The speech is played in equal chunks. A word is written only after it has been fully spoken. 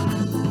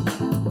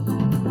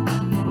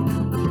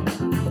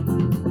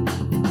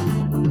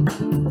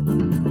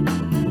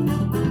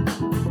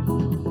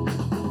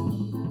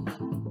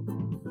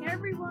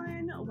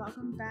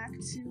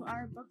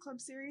our book club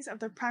series of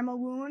The Primal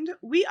Wound.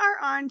 We are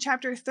on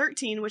chapter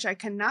 13, which I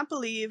cannot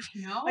believe.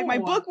 No. Like, my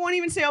book won't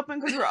even stay open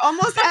because we're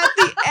almost at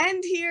the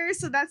end here,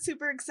 so that's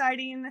super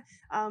exciting.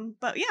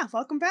 But yeah,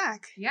 welcome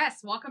back. Yes,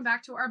 welcome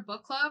back to our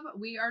book club.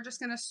 We are just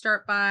going to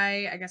start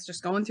by,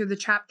 just going through the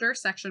chapter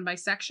section by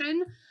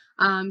section,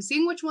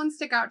 seeing which ones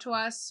stick out to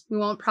us. We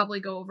won't probably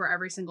go over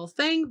every single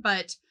thing,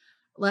 but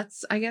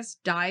let's,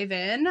 dive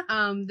in.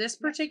 This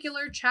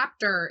particular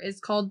chapter is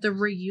called The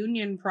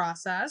Reunion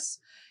Process.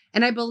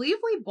 And I believe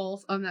we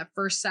both, on that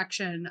first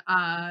section,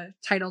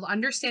 titled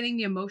Understanding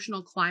the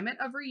Emotional Climate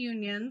of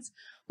Reunions,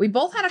 we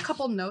both had a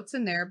couple notes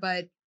in there,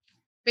 but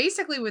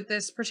basically with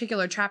this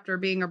particular chapter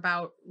being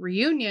about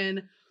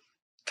reunion,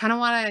 kind of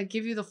want to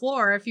give you the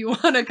floor if you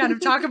want to kind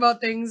of talk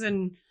about things,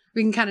 and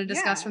we can kind of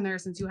discuss from there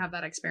since you have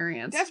that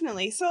experience.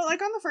 Definitely. So,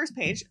 like, on the first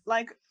page,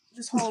 like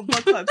this whole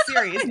book club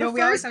series, the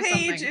first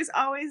page is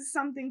always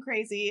something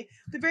crazy.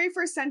 The very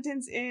first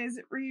sentence is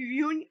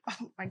reunion.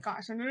 Oh my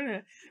gosh.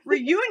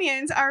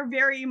 Reunions are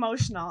very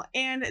emotional.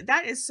 And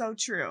that is so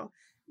true.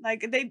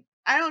 Like,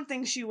 I don't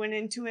think she went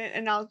into it,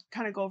 and I'll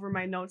kind of go over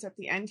my notes at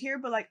the end here,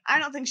 but like, I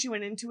don't think she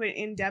went into it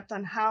in depth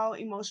on how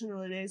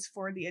emotional it is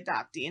for the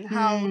adoptee and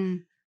how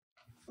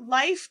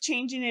life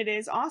changing it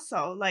is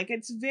also. Like,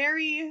 it's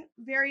very,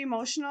 very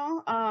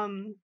emotional.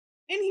 In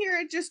here,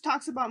 it just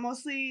talks about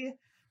mostly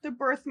the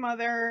birth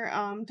mother,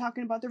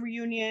 talking about the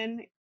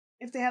reunion,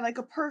 if they had like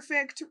a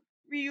perfect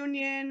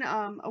reunion,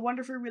 a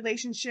wonderful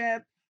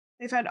relationship.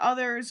 They've had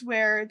others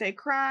where they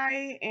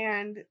cry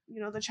and,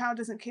 the child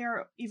doesn't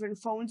care even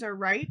phones or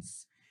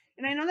writes.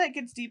 And I know that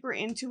gets deeper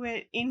into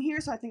it in here,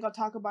 so I think I'll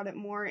talk about it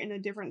more in a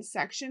different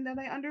section that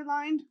I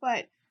underlined.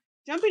 But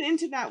jumping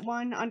into that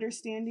one,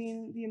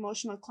 understanding the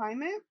emotional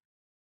climate,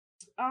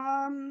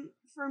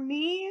 for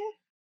me,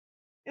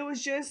 it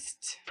was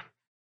just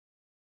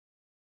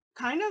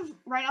kind of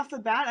right off the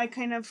bat, I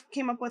kind of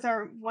came up with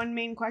our one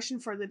main question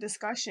for the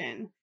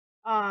discussion,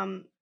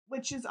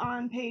 which is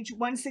on page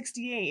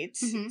 168.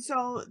 Mm-hmm.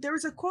 So there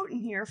was a quote in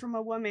here from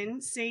a woman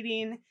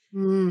stating,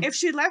 if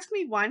she left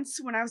me once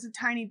when I was a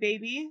tiny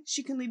baby,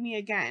 she can leave me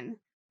again.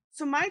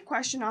 So my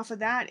question off of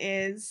that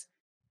is,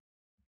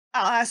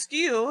 I'll ask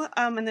you,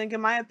 and then give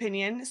my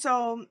opinion.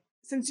 So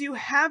since you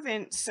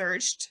haven't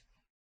searched,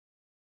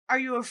 are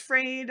you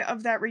afraid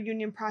of that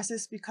reunion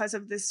process because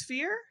of this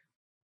fear?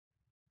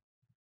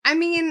 I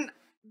mean,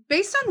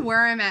 based on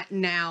where I'm at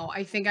now,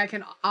 I think I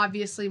can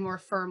obviously more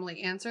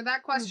firmly answer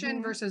that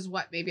question versus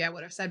what maybe I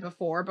would have said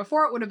before.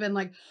 Before it would have been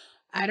like,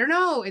 I don't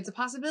know, it's a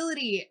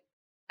possibility.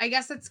 I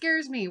guess that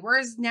scares me.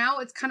 Whereas now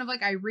it's kind of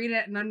like I read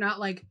it and I'm not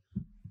like,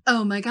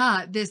 oh my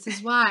God, this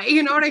is why.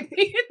 You know what I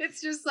mean?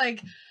 It's just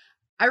like,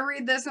 I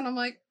read this and I'm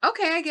like,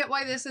 okay, I get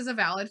why this is a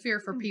valid fear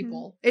for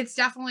people. It's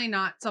definitely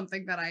not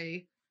something that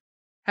I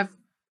have,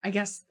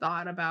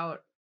 thought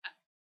about.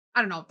 I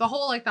don't know. The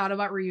whole thought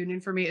about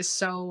reunion for me is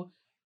so,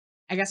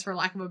 for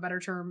lack of a better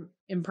term,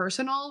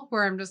 impersonal,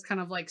 where I'm just kind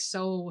of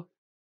so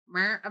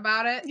meh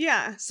about it.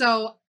 Yeah.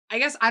 So I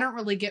guess I don't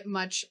really get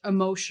much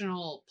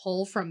emotional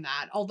pull from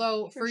that.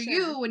 Although for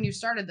you, when you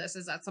started this,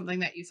 is that something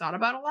that you thought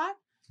about a lot?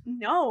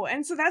 No.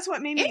 And so that's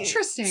what made me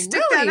stick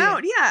really? that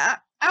out. Yeah.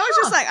 I was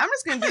just like, I'm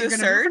just going to do a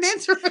search. An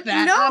answer for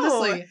that, no.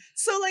 Honestly.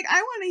 So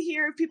I want to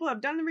hear if people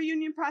have done the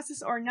reunion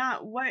process or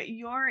not, what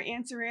your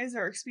answer is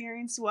or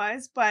experience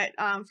was. But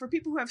for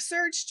people who have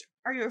searched,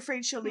 are you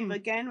afraid she'll leave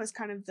again was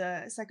kind of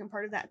the second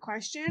part of that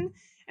question.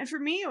 And for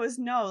me, it was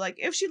no.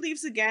 If she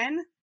leaves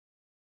again,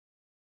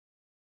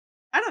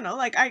 I don't know.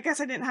 I guess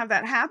I didn't have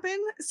that happen.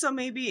 So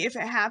maybe if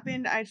it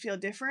happened, I'd feel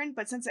different.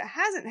 But since it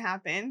hasn't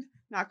happened,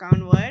 knock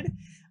on wood,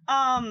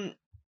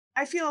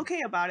 I feel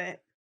okay about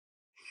it.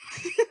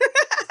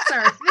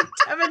 Sorry,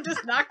 Tevin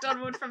just knocked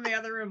on wood from the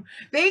other room.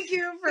 Thank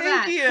you for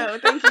that.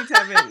 Thank you,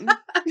 Tevin.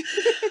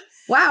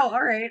 Wow,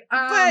 all right.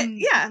 But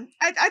yeah,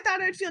 I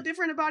thought I'd feel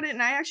different about it,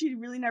 and I actually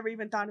really never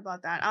even thought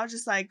about that. I was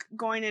just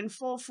going in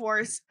full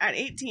force at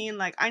 18,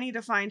 I need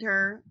to find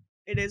her.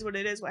 It is what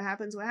it is. What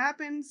happens,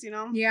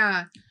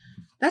 Yeah.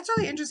 That's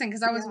really interesting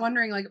because I was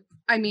wondering,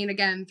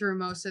 again, through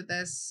most of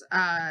this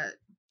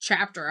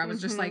chapter, I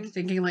was just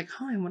thinking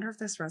oh, I wonder if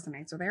this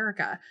resonates with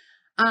Erica.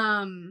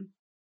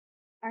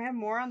 I have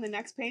more on the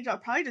next page. I'll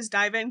probably just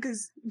dive in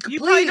because you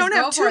probably don't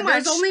have too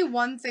much. There's only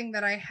one thing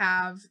that I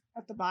have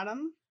at the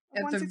bottom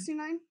of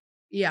 169.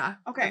 Yeah.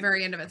 Okay. The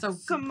very end of it. So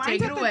mine's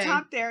take it at away. The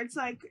top there. It's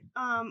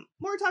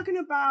we're talking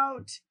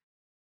about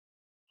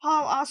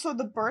how also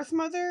the birth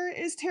mother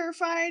is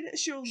terrified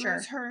she'll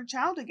lose her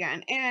child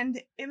again.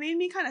 And it made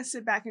me kind of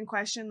sit back and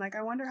question,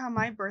 I wonder how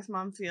my birth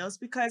mom feels,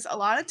 because a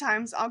lot of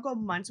times I'll go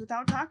months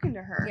without talking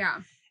to her. Yeah.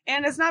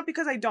 And it's not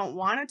because I don't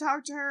want to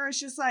talk to her. It's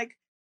just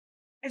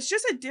it's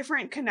just a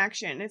different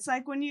connection. It's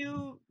when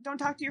you don't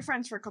talk to your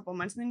friends for a couple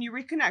months and then you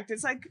reconnect.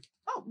 It's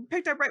oh,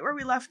 picked up right where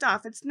we left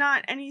off. It's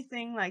not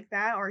anything like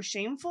that or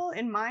shameful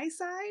in my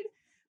side.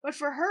 But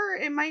for her,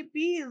 it might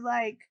be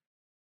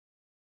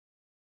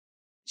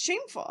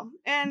shameful.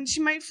 And she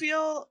might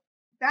feel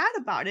bad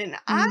about it. And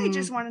I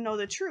just want to know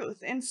the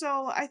truth. And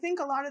so I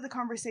think a lot of the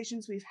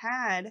conversations we've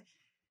had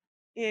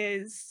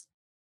is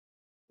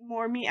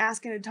more me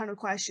asking a ton of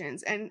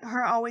questions and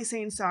her always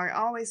saying sorry,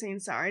 always saying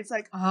sorry. It's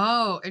like,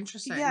 Oh,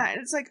 interesting. yeah,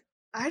 and it's like,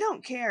 I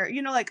don't care.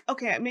 You know, like,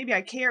 okay, maybe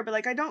I care, but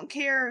like, I don't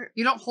care.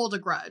 You don't hold a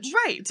grudge.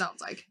 Right. It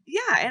sounds like.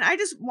 Yeah. And I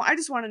just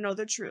want to know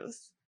the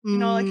truth. You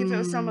know, like if it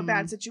was some a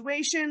bad Mm,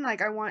 situation,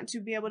 like I want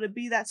to be able to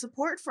be that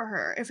support for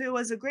her. If it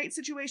was a great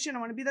situation, I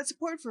want to be that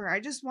support for her.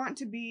 I just want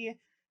to be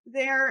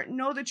there,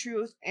 know the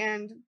truth,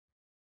 and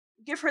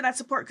give her that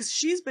support because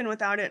she's been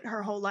without it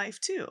her whole life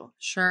too.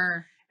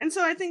 sure. And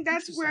so I think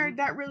that's where Interesting.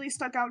 that really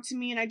stuck out to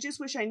me, and I just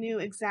wish I knew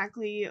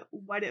exactly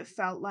what it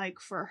felt like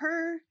for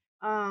her.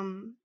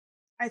 Um,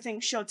 I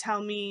think she'll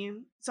tell me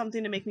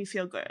something to make me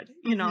feel good,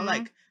 you know, Mm-hmm.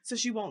 like so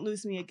she won't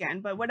lose me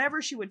again. But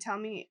whatever she would tell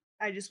me,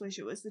 I just wish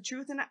it was the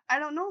truth, and I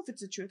don't know if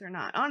it's the truth or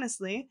not,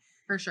 honestly.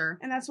 For sure.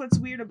 And that's what's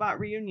weird about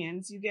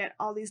reunions. You get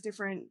all these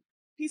different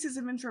pieces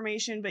of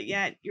information, but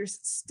yet you're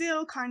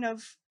still kind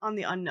of on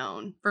the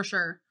unknown. For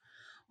sure.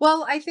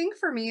 Well, I think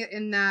for me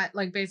in that,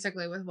 like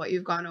basically with what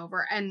you've gone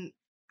over, and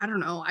I don't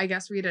know, I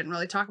guess we didn't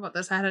really talk about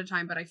this ahead of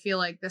time, but I feel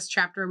like this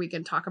chapter we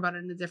can talk about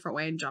it in a different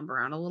way and jump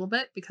around a little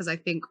bit because I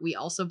think we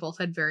also both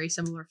had very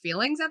similar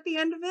feelings at the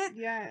end of it.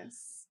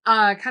 Yes.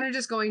 Kind of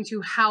just going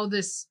to how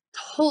this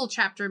whole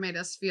chapter made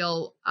us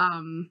feel.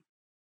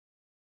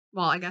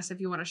 Well, I guess if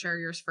you want to share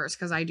yours first,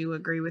 because I do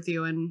agree with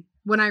you. And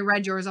when I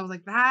read yours, I was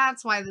like,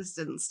 that's why this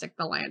didn't stick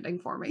the landing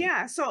for me.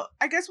 Yeah, so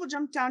I guess we'll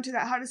jump down to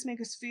that. How does it make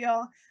us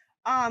feel?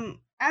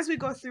 As we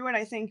go through it,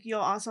 I think you'll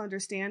also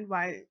understand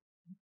why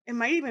it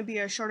might even be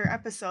a shorter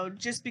episode,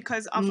 just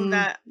because off of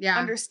that Yeah.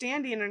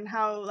 understanding and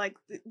how like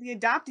the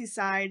adoptee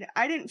side,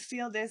 I didn't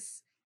feel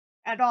this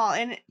at all,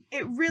 and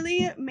it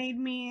really made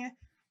me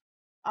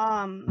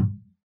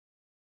um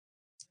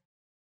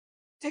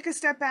take a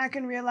step back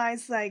and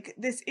realize like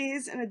this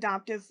is an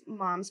adoptive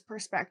mom's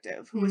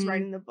perspective who was Mm,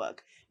 writing the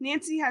book.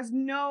 Nancy has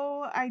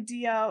no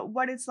idea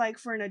what it's like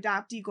for an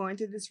adoptee going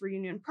through this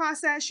reunion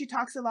process. She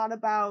talks a lot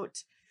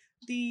about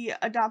the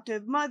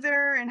adoptive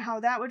mother and how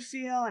that would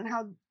feel and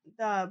how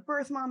the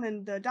birth mom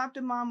and the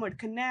adoptive mom would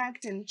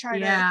connect and try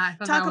to yeah, I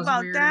thought that talk was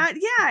about weird. that.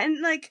 Yeah,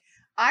 and like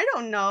I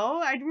don't know.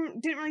 I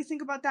didn't really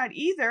think about that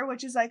either,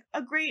 which is like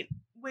a great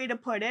way to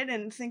put it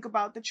and think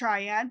about the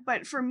triad.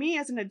 But for me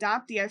as an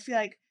adoptee, I feel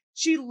like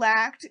she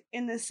lacked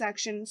in this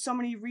section so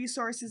many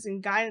resources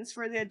and guidance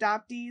for the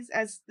adoptees,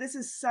 as this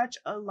is such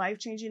a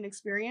life-changing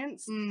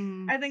experience.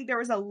 Mm, I think there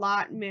was a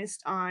lot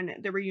missed on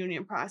the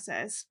reunion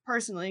process,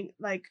 personally.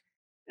 Like,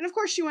 and of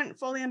course, she wouldn't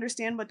fully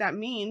understand what that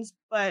means,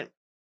 but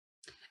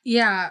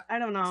yeah. I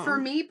don't For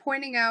know. me,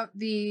 pointing out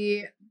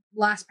the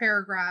last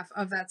paragraph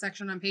of that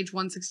section on page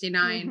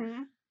 169,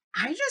 Mm-hmm.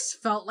 I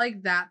just felt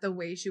like that the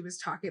way she was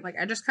talking, like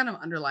I just kind of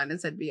underlined and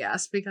said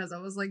BS because I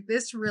was like,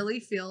 this really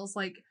feels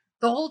like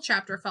the whole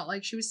chapter felt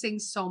like she was saying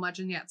so much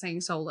and yet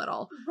saying so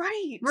little.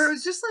 Right. Where it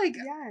was just like,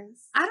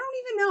 Yes. I don't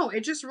even know.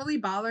 It just really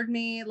bothered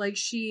me. Like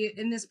she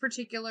in this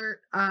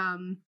particular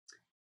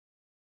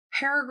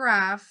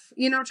paragraph,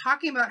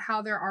 talking about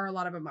how there are a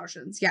lot of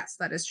emotions. Yes,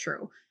 that is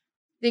true.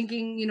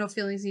 Thinking,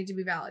 feelings need to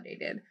be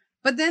validated.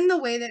 But then the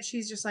way that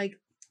she's just like,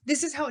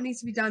 this is how it needs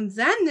to be done,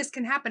 then this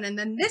can happen, and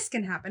then this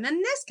can happen,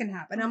 and this can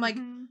happen. I'm like,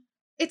 Mhm.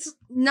 it's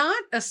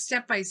not a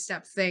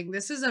step-by-step thing.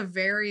 This is a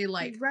very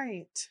like,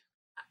 Right.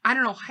 I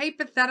don't know,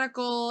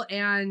 hypothetical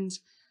and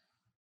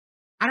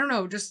I don't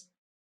know, just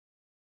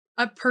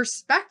a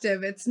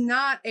perspective. It's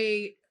not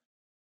a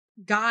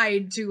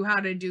guide to how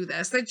to do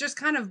this. That just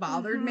kind of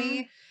bothered Mm-hmm.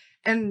 me.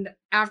 And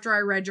after I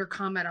read your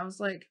comment, I was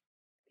like,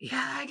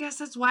 yeah, I guess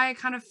that's why I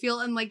kind of feel.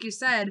 And like you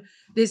said,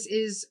 this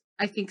is,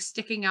 I think,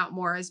 sticking out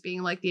more as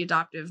being like the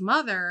adoptive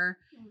mother.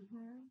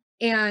 Mm-hmm.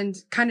 And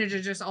kind of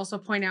to just also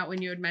point out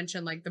when you had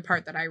mentioned like the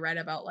part that I read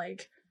about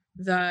like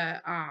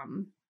the,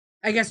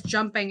 I guess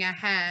jumping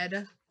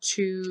ahead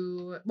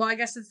to, well, I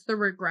guess it's the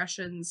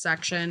regression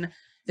section.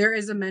 There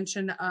is a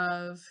mention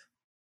of,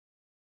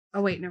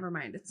 oh, wait, never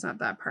mind. It's not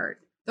that part.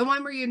 The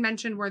one where you had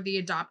mentioned where the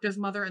adoptive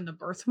mother and the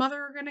birth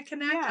mother are going to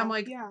connect. I'm Yeah.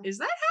 like, Yeah. is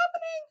that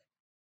happening?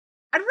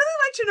 I'd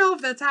really like to know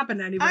if that's happened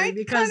to anybody I kind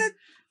because of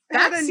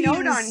had that a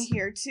note on seems.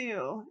 here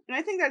too, and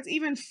I think that's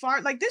even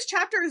far. Like this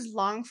chapter is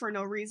long for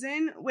no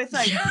reason. With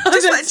like Yeah,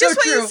 just that's just so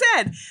what you true.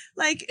 said.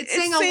 Like It's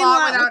saying a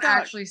lot without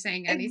actually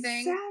saying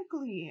anything.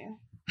 Exactly.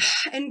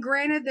 And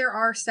granted, there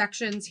are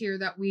sections here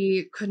that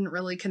we couldn't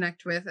really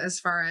connect with as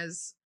far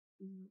as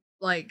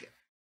like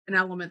an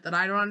element that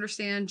I don't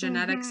understand,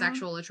 genetic Mm-hmm.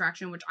 sexual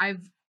attraction, which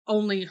I've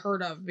only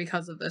heard of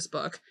because of this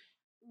book.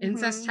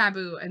 Incest Mm-hmm.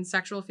 taboo and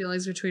sexual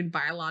feelings between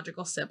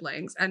biological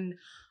siblings. And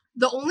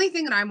the only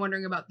thing that I'm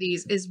wondering about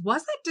these is,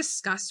 was that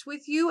discussed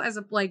with you as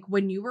a like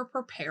when you were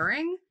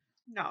preparing?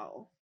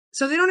 No.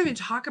 So they don't even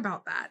talk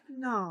about that.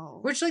 No.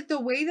 Which like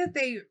the way that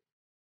they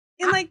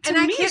And like to and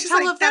I me, can't it's just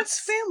tell like if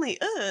that's that's family.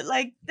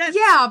 Like that's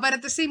yeah, but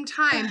at the same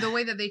time, the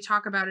way that they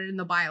talk about it in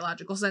the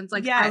biological sense,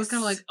 like I was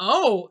kind of Yes. like,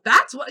 oh,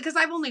 that's what, because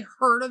I've only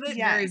heard of it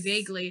very Yes.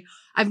 vaguely.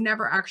 I've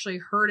never actually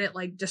heard it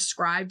like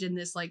described in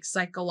this like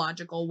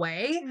psychological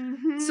way.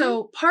 Mm-hmm.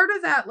 So part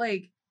of that,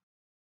 like,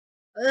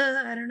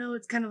 I don't know,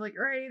 it's kind of like,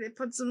 right, it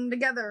puts them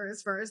together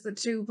as far as the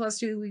 2 +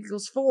 2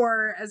 =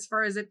 4, as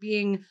far as it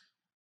being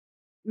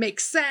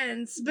makes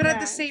sense. But at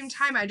the same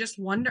time, I just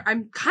wonder,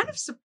 I'm kind of,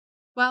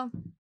 well,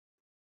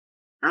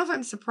 I don't know if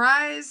I'm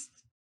surprised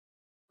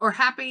or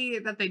happy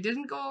that they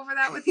didn't go over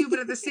that with you, but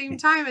at the same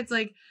time, it's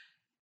like,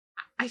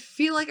 I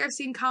feel like I've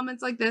seen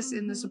comments like this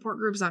in the support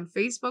groups on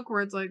Facebook where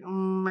it's like, oh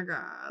my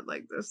God,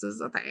 like this is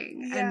a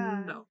thing. Yeah.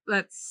 And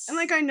that's... And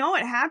like, I know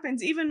it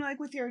happens even like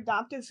with your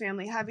adoptive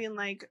family having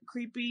like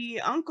creepy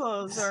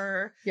uncles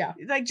or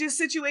like just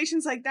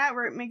situations like that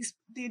where it makes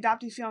the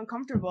adoptee feel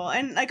uncomfortable.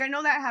 And like, I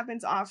know that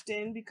happens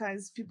often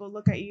because people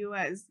look at you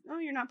as, oh,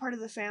 you're not part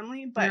of the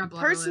family. But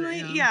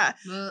personally,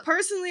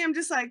 personally, I'm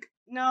just like,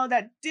 no,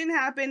 that didn't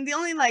happen. The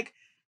only like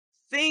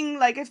thing,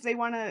 like if they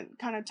want to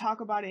kind of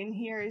talk about it in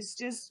here, is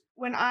just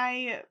when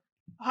I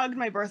hugged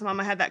my birth mom,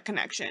 I had that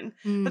connection,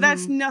 but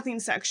that's nothing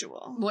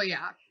sexual. Well,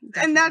 yeah,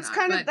 and that's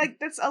kind of like,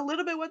 that's a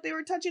little bit what they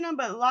were touching on,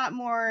 but a lot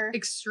more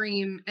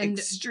extreme. And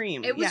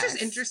it was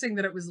just interesting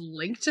that it was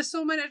linked to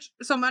so much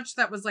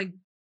that was like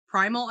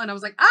primal, and I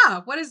was like,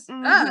 what is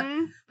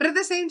but at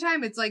the same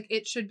time, it's like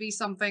it should be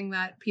something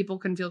that people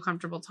can feel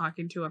comfortable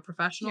talking to a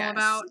professional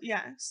about.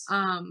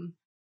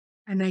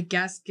 And I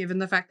guess given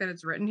the fact that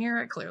it's written here,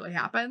 it clearly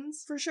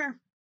happens. For sure.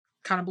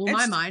 Kind of blew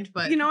my mind,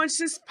 but... You know, it's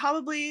just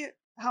probably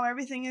how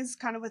everything is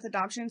kind of with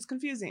adoption. It's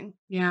confusing.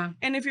 Yeah.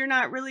 And if you're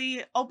not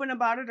really open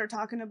about it or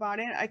talking about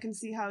it, I can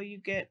see how you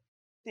get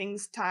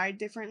things tied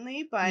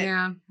differently. But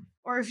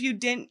or if you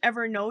didn't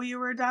ever know you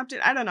were adopted,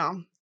 I don't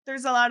know.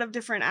 There's a lot of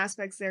different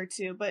aspects there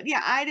too. But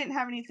yeah, I didn't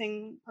have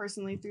anything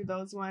personally through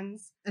those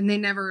ones. And they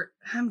never...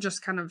 I'm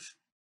just kind of...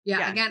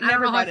 again, I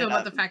don't know how I feel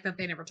about the fact that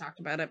they never talked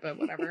about it, but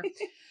whatever.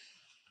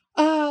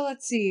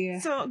 Let's see.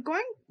 So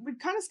we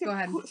kind of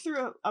skipped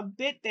through a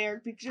bit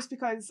there just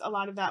because a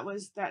lot of that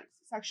was that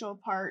sexual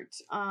part.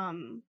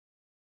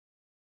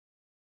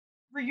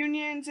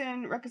 Reunions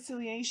and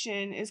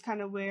reconciliation is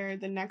kind of where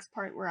the next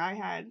part where I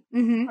had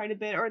quite a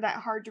bit, or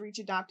that hard to reach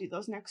adoptee,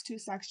 those next two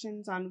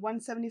sections on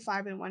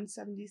 175 and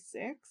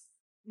 176.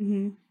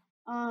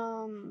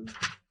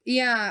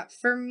 Yeah,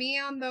 for me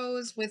on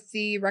those with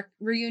the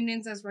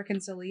reunions as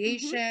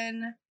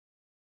reconciliation,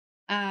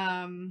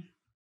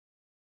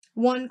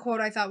 one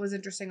quote I thought was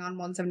interesting on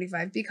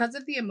 175, because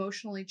of the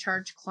emotionally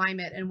charged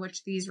climate in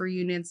which these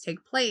reunions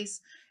take place,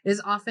 it is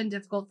often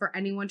difficult for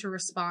anyone to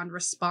respond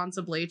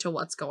responsibly to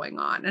what's going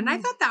on. And I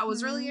thought that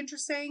was really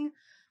interesting,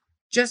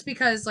 just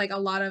because like a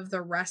lot of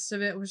the rest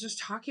of it was just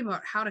talking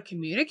about how to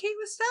communicate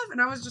with stuff.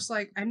 And I was just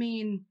like, I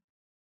mean,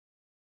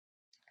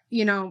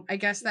 you know, I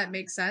guess that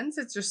makes sense.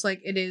 It's just like,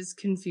 it is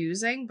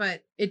confusing,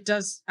 but it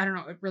does, I don't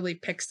know, it really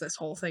picks this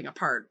whole thing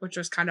apart, which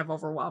was kind of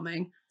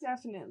overwhelming.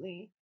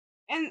 Definitely.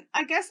 And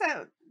I guess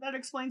that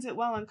explains it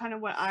well, and kind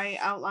of what I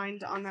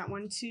outlined on that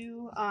one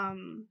too.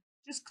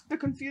 Just the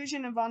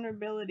confusion and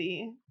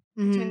vulnerability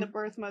between the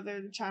birth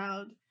mother, the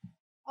child,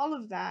 all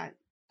of that.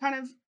 Kind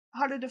of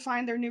how to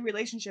define their new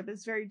relationship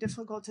is very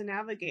difficult to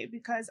navigate,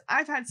 because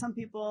I've had some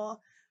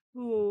people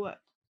who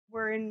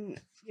were in,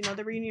 you know,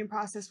 the reunion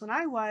process when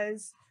I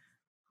was,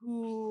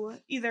 who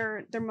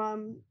either their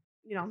mom,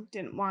 you know,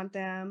 didn't want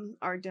them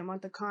or didn't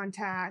want the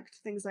contact,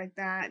 things like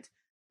that.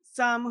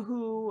 Some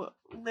who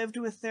lived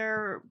with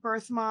their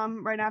birth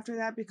mom right after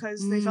that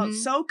because they felt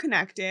so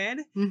connected.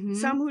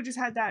 Some who just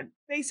had that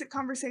basic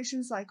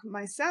conversations like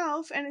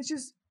myself. And it's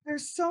just,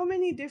 there's so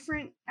many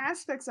different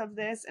aspects of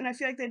this. And I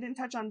feel like they didn't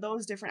touch on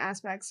those different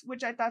aspects,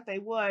 which I thought they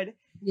would.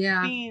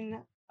 Yeah.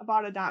 Being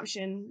about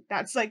adoption,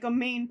 that's like a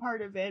main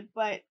part of it.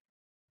 But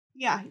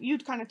yeah,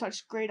 you'd kind of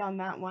touched great on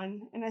that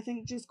one. And I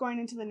think just going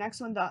into the next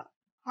one, the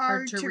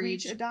hard to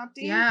reach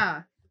adoptee.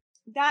 Yeah.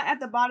 That at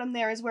the bottom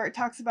there is where it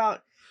talks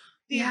about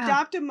the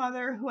adoptive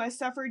mother who has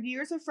suffered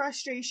years of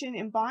frustration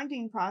and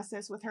bonding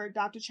process with her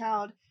adopted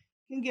child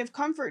can give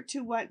comfort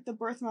to what the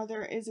birth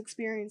mother is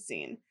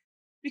experiencing.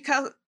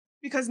 Because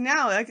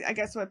now, like, I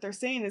guess what they're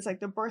saying is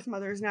like the birth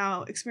mother is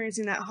now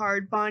experiencing that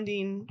hard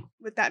bonding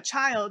with that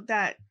child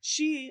that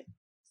she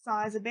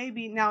saw as a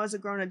baby, now as a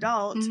grown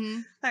adult.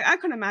 Like, I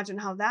couldn't imagine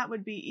how that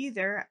would be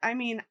either. I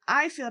mean,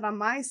 I feel it on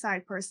my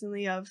side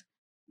personally of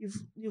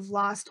you've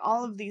lost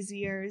all of these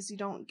years. You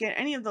don't get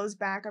any of those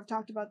back. I've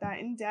talked about that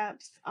in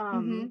depth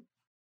on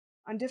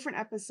different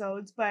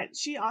episodes, but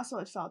she also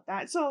had felt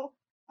that. So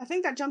I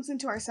think that jumps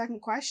into our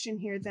second question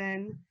here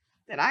then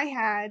that I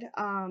had.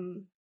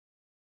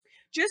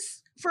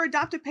 Just for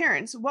adoptive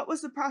parents, what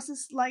was the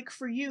process like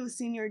for you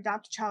seeing your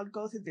adopted child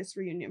go through this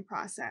reunion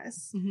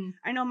process?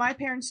 I know my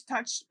parents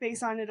touched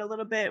base on it a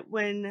little bit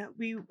when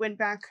we went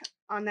back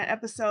on that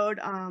episode.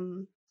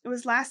 It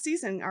was last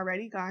season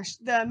already, gosh.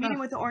 The Meeting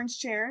with the Orange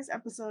Chairs,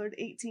 episode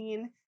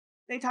 18.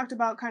 They talked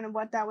about kind of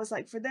what that was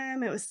like for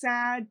them. It was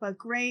sad, but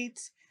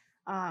great.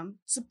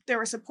 So they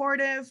were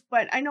supportive,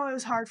 but I know it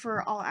was hard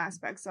for all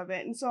aspects of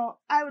it. And so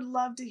I would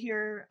love to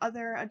hear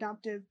other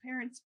adoptive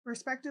parents'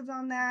 perspectives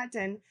on that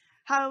and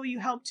how you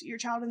helped your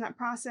child in that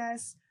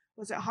process.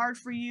 Was it hard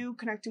for you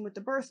connecting with the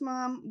birth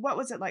mom? What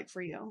was it like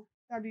for you?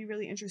 That'd be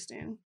really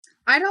interesting.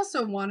 I'd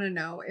also want to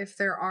know if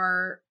there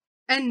are,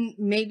 and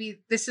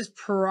maybe this is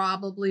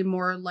probably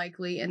more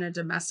likely in a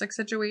domestic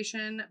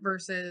situation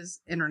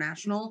versus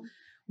international,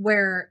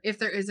 where if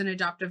there is an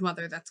adoptive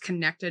mother that's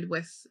connected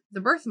with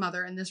the birth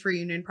mother in this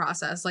reunion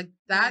process, like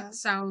that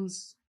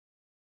sounds,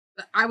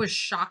 I was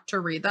shocked to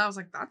read that. I was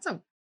like, that's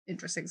a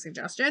interesting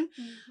suggestion.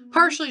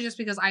 Partially just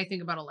because I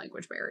think about a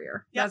language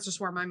barrier. That's just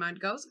where my mind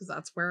goes because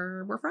that's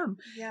where we're from.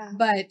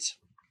 But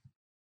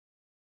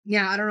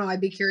yeah, I don't know.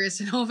 I'd be curious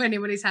to know if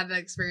anybody's had that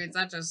experience.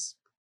 That just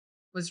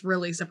was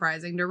really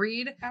surprising to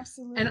read.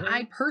 Absolutely. And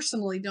I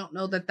personally don't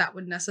know that that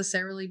would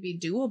necessarily be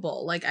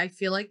doable. Like, I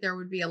feel like there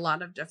would be a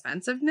lot of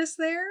defensiveness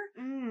there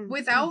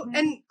without,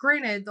 and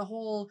granted, the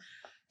whole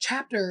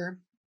chapter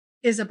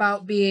is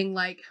about being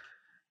like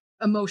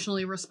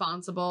emotionally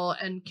responsible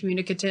and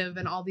communicative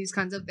and all these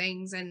kinds of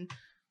things.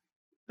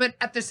 But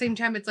at the same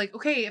time, it's like,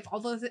 okay, if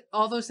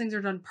all those things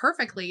are done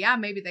perfectly, yeah,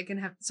 maybe they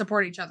can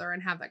support each other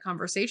and have that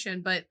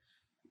conversation. But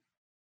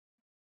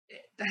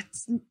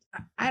that's,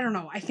 I don't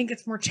know. I think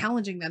it's more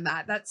challenging than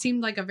that. That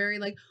seemed like a very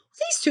like,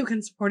 these two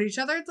can support each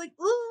other. It's like,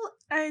 ooh,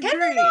 I agree. Can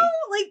they though?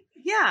 Like,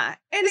 yeah.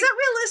 And is that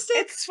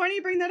realistic? It's funny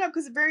you bring that up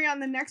because very on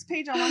the next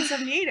page on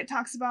 178, it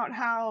talks about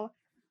how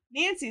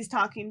Nancy's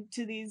talking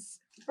to these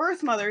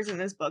birth mothers in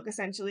this book,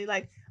 essentially.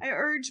 Like, I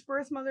urge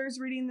birth mothers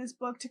reading this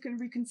book to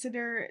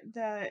reconsider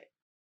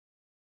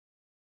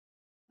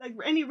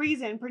any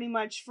reason pretty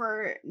much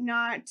for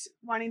not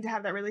wanting to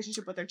have that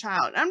relationship with their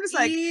child. I'm just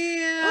like,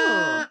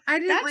 yeah, I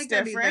didn't that's like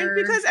different that either.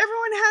 because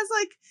everyone has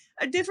like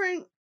a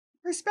different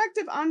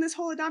perspective on this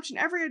whole adoption.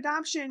 Every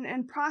adoption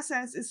and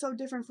process is so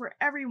different for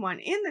everyone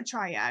in the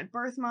triad: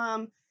 birth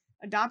mom,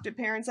 adopted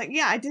parents. Like,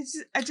 yeah, I just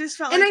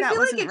felt like that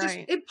wasn't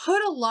right. It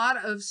put a lot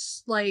of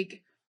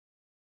like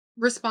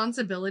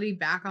responsibility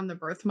back on the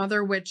birth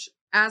mother, which,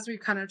 as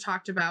we've kind of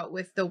talked about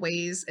with the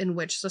ways in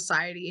which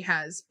society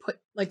has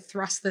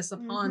thrust this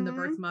upon the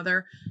birth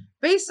mother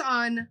based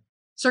on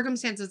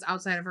circumstances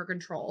outside of her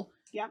control.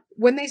 Yeah.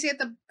 When they say at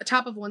the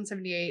top of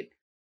 178,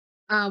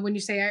 when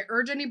you say, I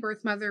urge any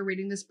birth mother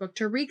reading this book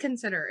to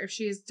reconsider if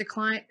she is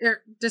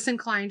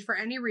disinclined for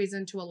any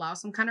reason to allow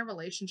some kind of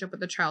relationship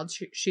with the child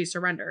she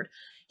surrendered.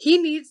 He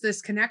needs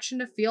this connection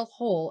to feel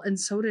whole, and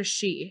so does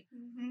she.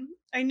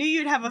 I knew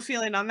you'd have a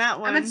feeling on that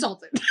one. I'm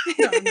insulted.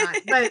 No, I'm not.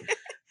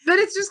 But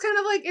it's just kind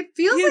of like, it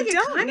feels like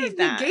it kind of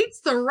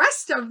negates the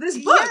rest of this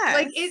book. Yes.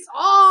 Like, it's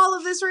all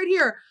of this right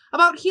here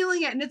about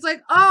healing it. And it's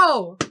like,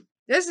 oh,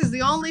 this is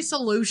the only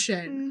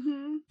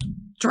solution.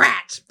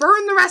 Drat.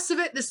 Burn the rest of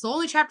it. This is the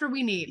only chapter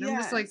we need. And I'm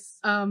just like,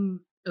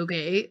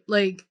 okay.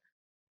 Like,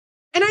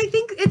 and I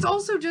think it's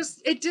also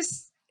just, it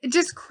just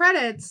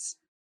credits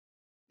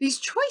these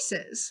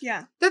choices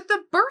that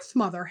the birth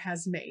mother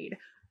has made.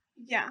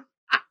 Yeah.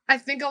 I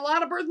think a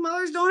lot of birth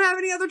mothers don't have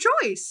any other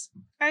choice.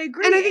 I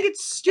agree. And I think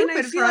it's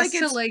stupid for us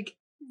to like...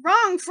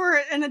 wrong for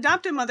an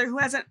adopted mother who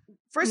hasn't,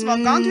 first of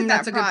all, gone through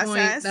that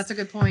process. That's a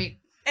good point.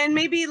 And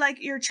maybe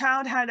like your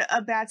child had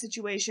a bad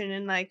situation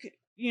and like,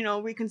 you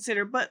know,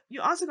 reconsider. But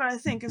you also got to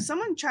think, if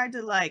someone tried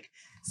to like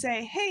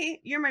say, hey,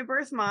 you're my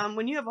birth mom,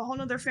 when you have a whole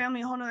nother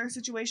family, a whole nother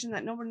situation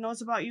that no one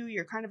knows about you,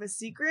 you're kind of a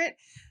secret,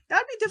 that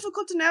would be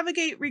difficult to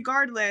navigate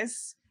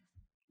regardless.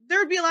 There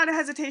would be a lot of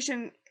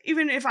hesitation,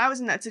 even if I was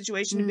in that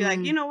situation, to be like,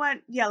 you know what?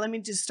 Yeah, let me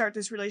just start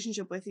this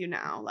relationship with you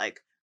now. Like,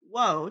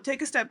 whoa,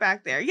 take a step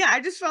back there. Yeah, I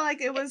just felt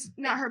like it was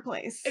not her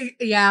place.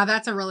 Yeah,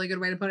 that's a really good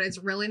way to put it. It's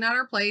really not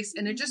her place.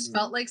 And it just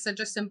felt like such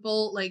a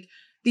simple, like,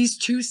 these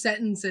two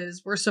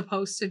sentences were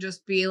supposed to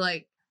just be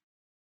like,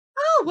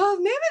 oh, well,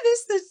 maybe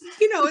this,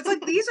 you know, it's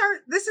like,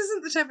 this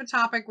isn't the type of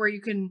topic where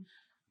you can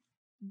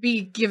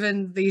be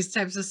given these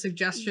types of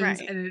suggestions.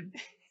 Right. And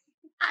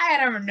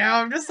I don't know.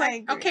 I'm just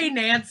like, okay,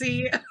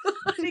 Nancy.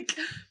 Like,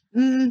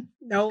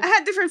 no. I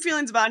had different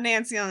feelings about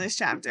Nancy on this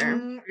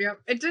chapter. Yep.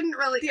 It didn't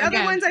really. The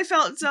other ones I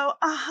felt so,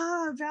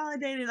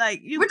 validated. Like,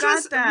 you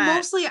got that.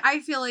 Mostly,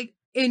 I feel like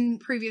in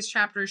previous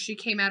chapters, she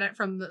came at it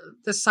from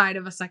the side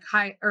of a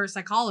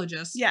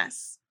psychologist.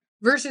 Yes.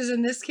 Versus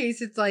in this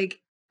case, it's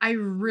like, I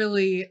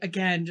really,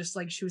 again, just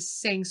like she was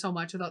saying so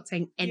much without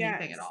saying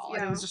anything at all. Yeah.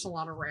 And it was just a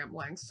lot of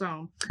rambling.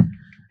 So.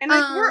 And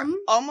like we're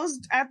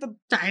almost at the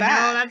back. I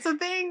know, that's the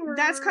thing.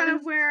 That's kind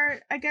of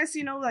where I guess,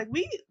 you know, like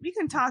we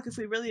can talk if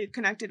we really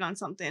connected on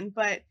something.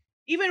 But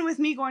even with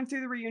me going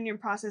through the reunion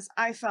process,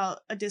 I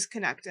felt a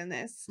disconnect in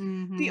this.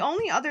 The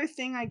only other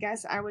thing I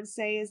guess I would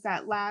say is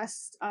that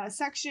last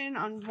section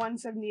on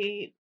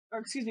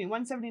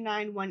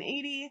 179,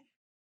 180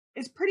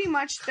 is pretty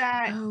much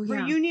that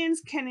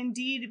reunions can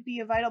indeed be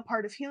a vital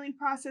part of healing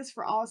process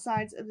for all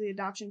sides of the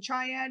adoption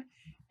triad.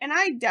 And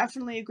I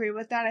definitely agree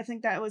with that. I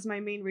think that was my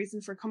main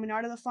reason for coming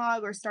out of the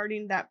fog, or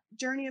starting that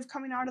journey of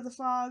coming out of the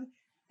fog,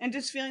 and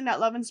just feeling that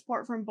love and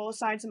support from both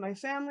sides of my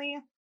family.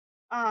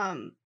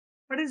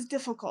 But it's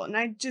difficult.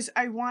 And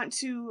I want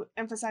to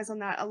emphasize on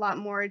that a lot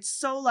more. It's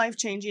so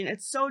life-changing.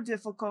 It's so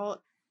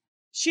difficult.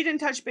 She didn't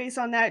touch base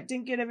on that,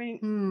 didn't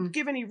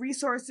give any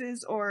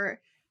resources or,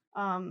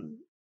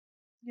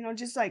 you know,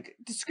 just like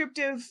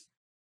descriptive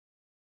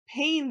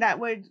pain that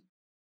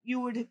you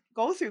would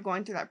go through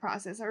going through that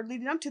process or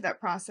leading up to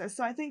that process.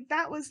 So I think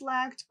that was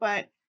lacked,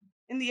 but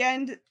in the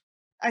end,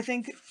 I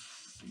think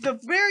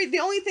the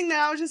only thing that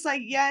I was just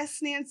like, yes,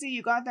 Nancy,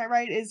 you got that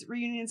right, is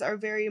reunions are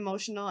very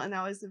emotional, and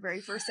that was the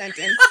very first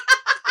sentence.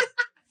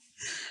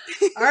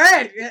 All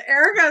right,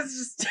 Erica's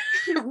just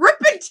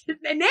ripping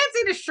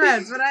Nancy to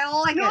shreds, but I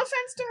like no it.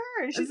 offense to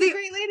her, she's a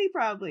great lady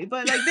probably,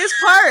 but like this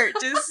part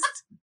just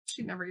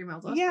she never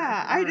emails us.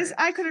 Yeah,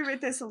 I could have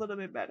written this a little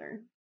bit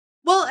better.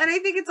 Well, and I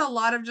think it's a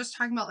lot of just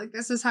talking about like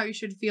this is how you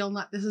should feel,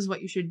 not this is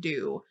what you should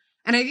do.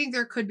 And I think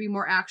there could be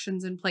more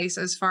actions in place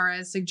as far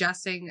as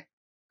suggesting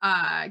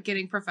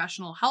getting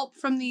professional help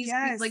from these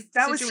like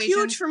that was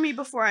huge for me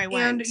before I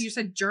went. And you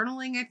said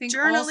journaling, I think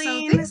also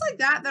things like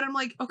that I'm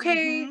like,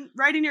 okay,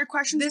 writing your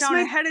questions down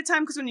ahead of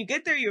time, because when you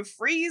get there you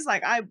freeze.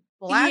 Like I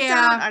blacked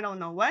out. I don't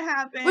know what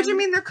happened. Which I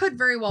mean, there could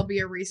very well be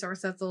a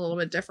resource that's a little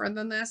bit different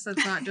than this.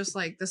 That's not just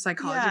like the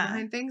psychology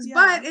behind things,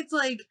 but it's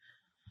like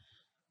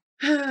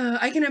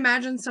I can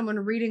imagine someone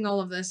reading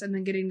all of this and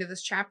then getting to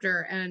this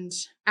chapter and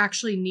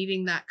actually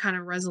needing that kind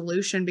of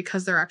resolution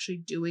because they're actually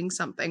doing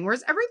something.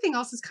 Whereas everything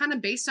else is kind of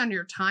based on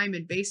your time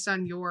and based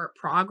on your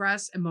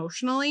progress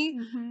emotionally.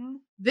 Mm-hmm.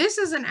 This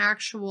is an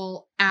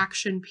actual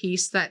action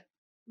piece that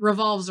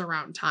revolves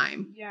around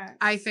time. Yeah.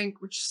 I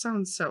think, which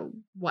sounds so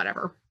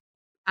whatever.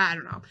 I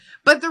don't know.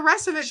 But the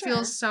rest of it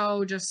feels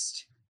so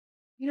just,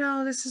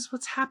 this is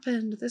what's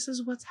happened. This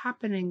is what's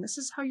happening. This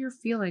is how you're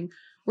feeling.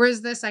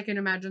 Whereas this, I can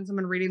imagine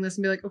someone reading this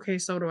and be like, okay,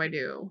 so what do I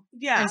do?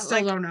 Yeah. I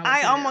still don't know.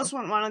 I almost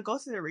wouldn't want to go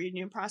through the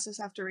reunion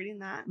process after reading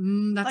that.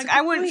 That's like,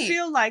 I wouldn't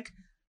feel like,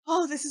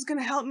 oh, this is going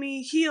to help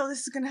me heal. This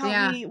is going to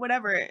help me,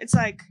 whatever. It's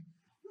like,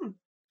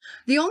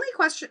 The only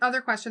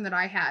other question that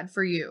I had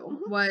for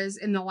you was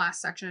in the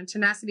last section,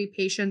 tenacity,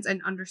 patience,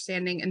 and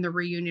understanding in the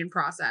reunion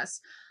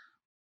process.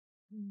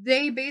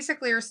 They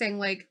basically are saying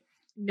like,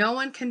 no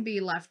one can be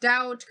left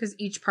out because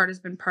each part has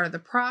been part of the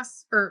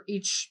process, or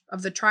each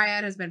of the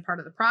triad has been part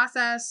of the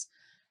process.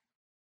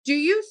 Do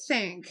you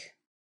think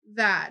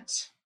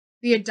that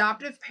the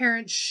adoptive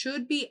parent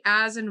should be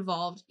as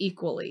involved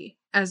equally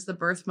as the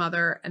birth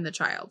mother and the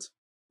child?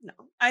 No,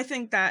 I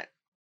think that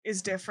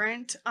is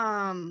different.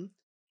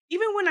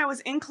 Even when I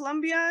was in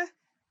Colombia,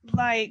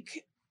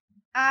 like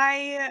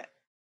I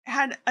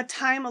had a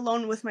time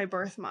alone with my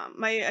birth mom.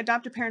 My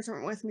adoptive parents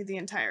weren't with me the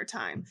entire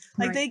time.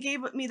 Like they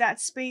gave me that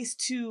space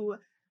to,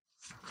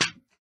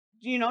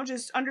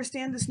 just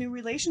understand this new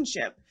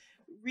relationship,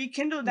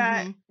 rekindle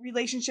that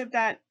relationship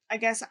that I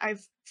guess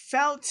I've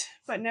felt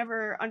but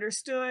never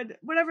understood,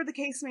 whatever the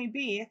case may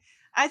be.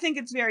 I think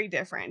it's very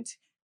different.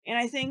 And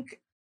I think,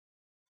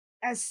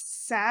 as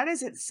sad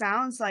as it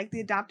sounds, like the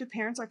adoptive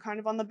parents are kind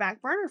of on the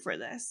back burner for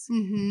this.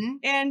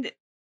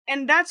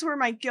 And that's where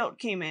my guilt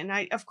came in.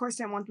 I, of course,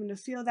 didn't want them to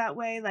feel that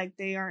way, like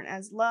they aren't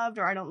as loved,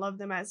 or I don't love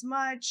them as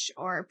much,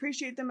 or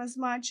appreciate them as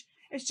much.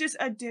 It's just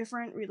a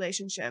different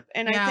relationship.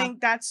 And I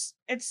think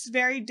it's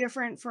very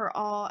different for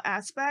all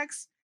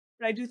aspects.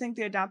 But I do think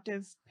the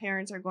adoptive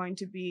parents are going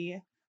to be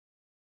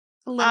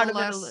a little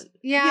less.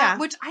 Yeah,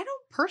 which I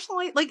don't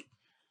personally like.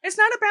 It's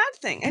not a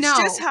bad thing. It's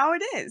just how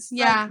it is.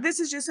 Yeah. Like,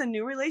 this is just a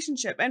new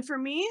relationship. And for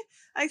me,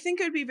 I think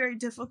it would be very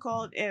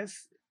difficult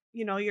if,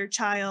 your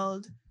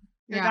child,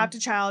 your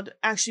adopted child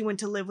actually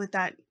went to live with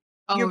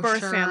your birth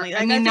family.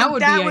 Like, I mean,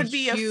 that would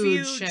be a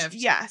huge shift.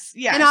 Yes.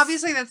 And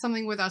obviously that's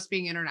something with us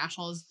being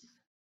international is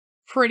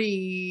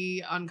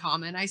pretty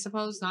uncommon, I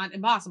suppose. Not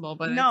impossible,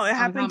 but no, it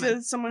happened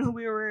to someone who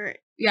we were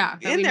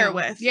in there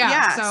with.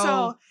 Yeah.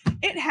 So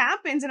it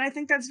happens, and I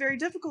think that's very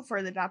difficult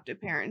for the adoptive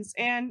parents.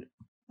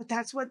 But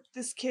that's what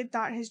this kid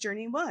thought his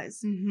journey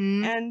was.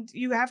 And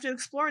you have to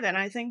explore that. And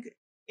I think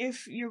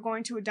if you're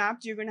going to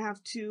adopt, you're going to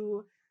have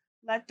to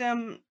let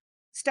them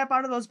step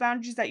out of those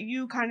boundaries that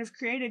you kind of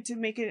created to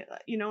make it,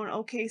 an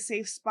okay,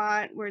 safe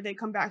spot where they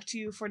come back to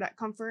you for that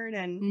comfort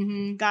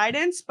and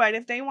guidance. But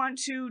if they want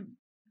to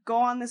go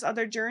on this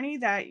other journey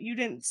that you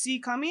didn't see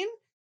coming,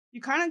 you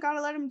kind of got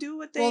to let them do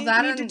what they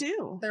need to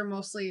do. They're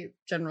mostly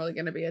generally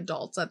going to be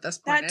adults at this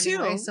point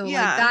anyway. So like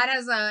that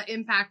has an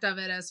impact of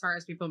it as far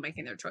as people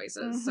making their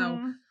choices.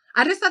 So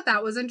I just thought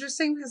that was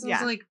interesting because I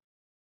was like,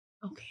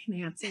 okay,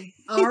 Nancy.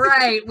 All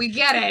right, we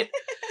get it.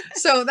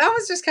 So that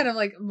was just kind of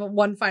like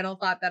one final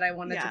thought that I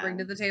wanted to bring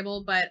to the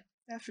table. But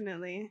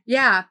definitely.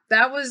 Yeah,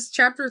 that was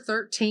chapter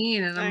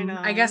 13. And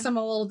I guess I'm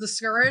a little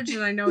discouraged,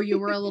 and I know you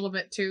were a little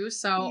bit too.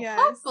 So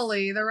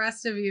hopefully the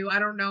rest of you, I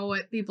don't know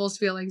what people's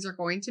feelings are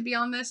going to be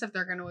on this, if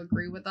they're going to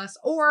agree with us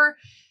or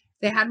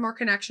they had more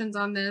connections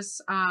on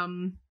this.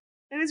 And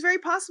it's very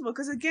possible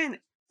because, again,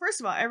 first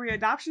of all, every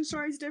adoption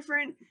story is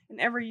different and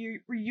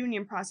every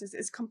reunion process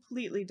is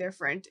completely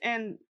different.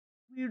 And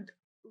we'd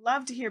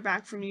love to hear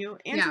back from you.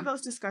 Answer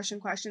those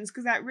discussion questions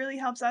because that really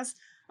helps us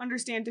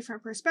understand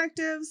different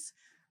perspectives.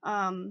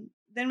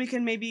 Then we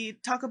can maybe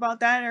talk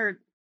about that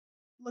or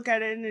look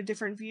at it in a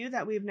different view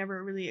that we've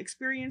never really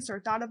experienced or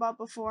thought about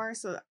before.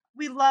 So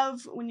we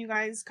love when you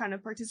guys kind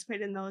of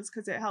participate in those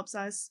because it helps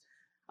us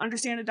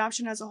understand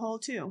adoption as a whole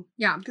too.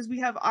 Yeah. Because we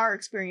have our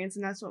experience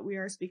and that's what we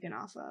are speaking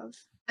off of.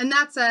 And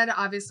that said,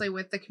 obviously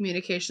with the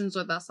communications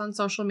with us on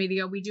social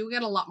media, we do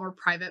get a lot more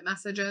private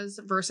messages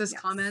versus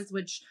comments,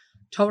 which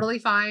totally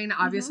fine.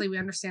 Obviously we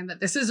understand that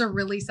this is a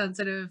really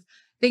sensitive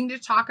thing to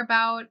talk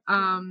about.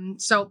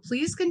 So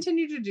please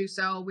continue to do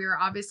so. We are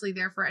obviously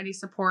there for any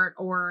support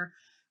or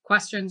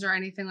questions or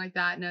anything like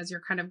that. And as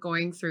you're kind of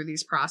going through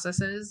these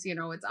processes, you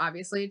know, it's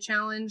obviously a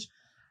challenge.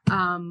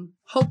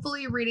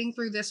 Hopefully reading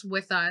through this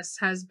with us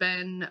has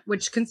been,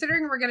 which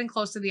considering we're getting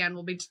close to the end,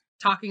 we'll be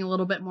talking a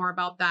little bit more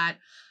about that.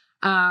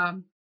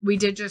 We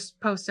did just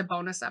post a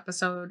bonus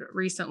episode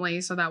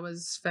recently. So that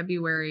was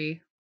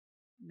February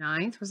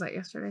 9th. Was that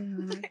yesterday?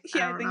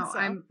 Yeah, I think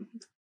so.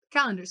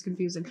 Calendar's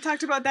confusing. We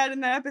talked about that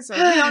in the episode.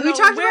 We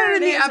talked about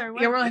it in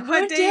the we're like,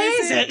 what day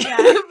is it?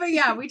 Yeah. But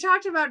yeah, we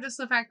talked about just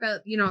the fact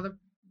that, you know, the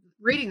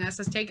reading this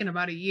has taken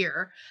about a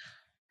year.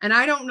 And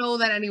I don't know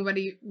that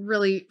anybody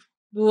really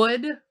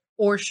would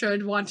or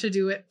should want to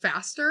do it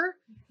faster.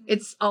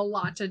 It's a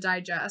lot to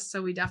digest.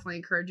 So we definitely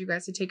encourage you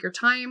guys to take your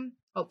time.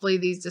 Hopefully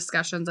these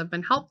discussions have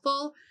been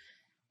helpful.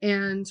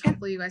 And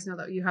hopefully you guys know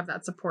that you have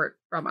that support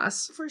from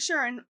us. For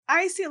sure. And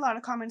I see a lot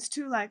of comments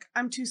too, like,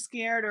 I'm too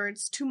scared or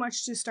it's too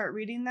much to start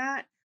reading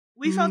that.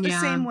 We felt the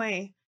same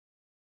way.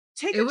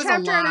 Take a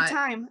chapter at a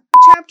time. A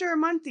chapter a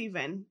month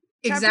even.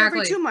 Chapter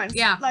every 2 months.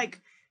 Yeah.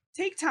 Like,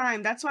 take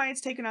time. That's why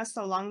it's taken us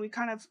so long. We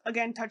kind of,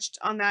 again, touched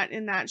on that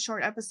in that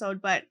short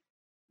episode. But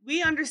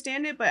we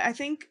understand it, but I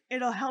think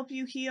it'll help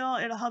you heal.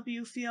 It'll help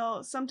you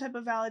feel some type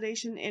of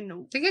validation in I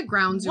think it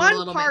grounds you a little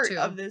bit too. One part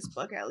of this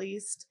book, at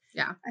least.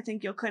 Yeah. I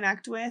think you'll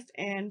connect with,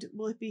 and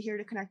we'll be here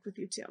to connect with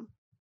you too.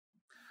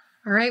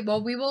 All right.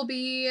 Well, we will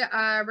be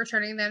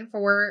returning then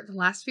for the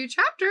last few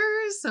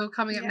chapters. So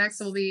coming up next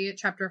will be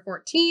chapter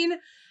 14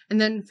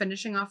 and then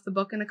finishing off the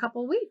book in a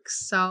couple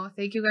weeks. So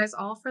thank you guys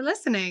all for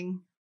listening.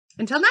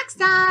 Until next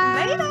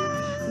time.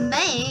 Later.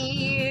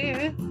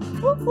 Bye.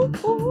 Ooh,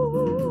 ooh,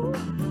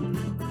 ooh.